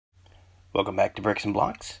Welcome back to Bricks and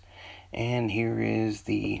Blocks, and here is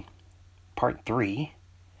the part 3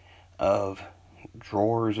 of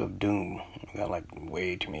Drawers of Doom. I've got like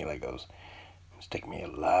way too many Legos. It's taken me a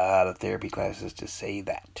lot of therapy classes to say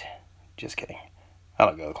that. Just kidding. I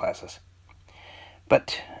don't go to classes.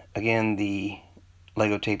 But again, the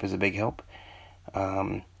Lego tape is a big help.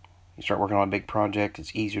 You start working on a big project,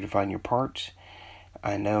 it's easier to find your parts.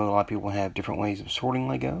 I know a lot of people have different ways of sorting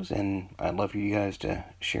Legos, and I'd love for you guys to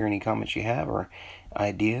share any comments you have or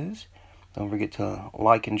ideas. Don't forget to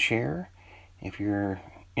like and share. If you're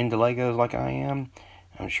into Legos like I am,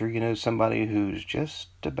 I'm sure you know somebody who's just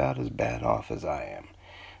about as bad off as I am.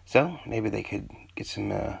 So maybe they could get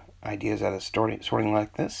some ideas out of sorting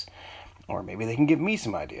like this, or maybe they can give me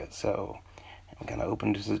some ideas. So I'm kind of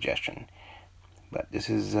open to suggestion. But this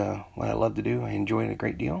is what I love to do. I enjoy it a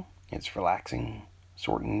great deal. It's relaxing,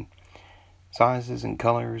 sorting sizes and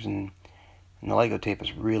colors, and the Lego tape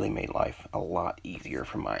has really made life a lot easier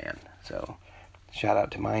from my end. So shout out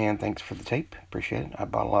to my end. Thanks for the tape. Appreciate it. I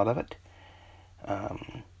bought a lot of it. Of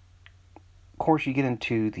course, you get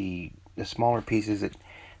into the smaller pieces.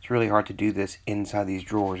 It's really hard to do this inside these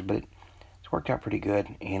drawers, but it's worked out pretty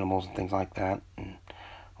good. Animals and things like that, and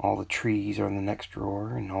all the trees are in the next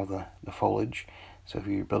drawer, and all the foliage. So if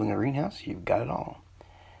you're building a greenhouse, you've got it all.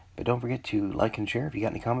 But don't forget to like and share. If you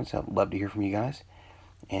got any comments, I'd love to hear from you guys.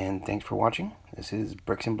 And thanks for watching. This is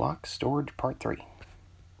Bricks and Blocks Storage Part 3.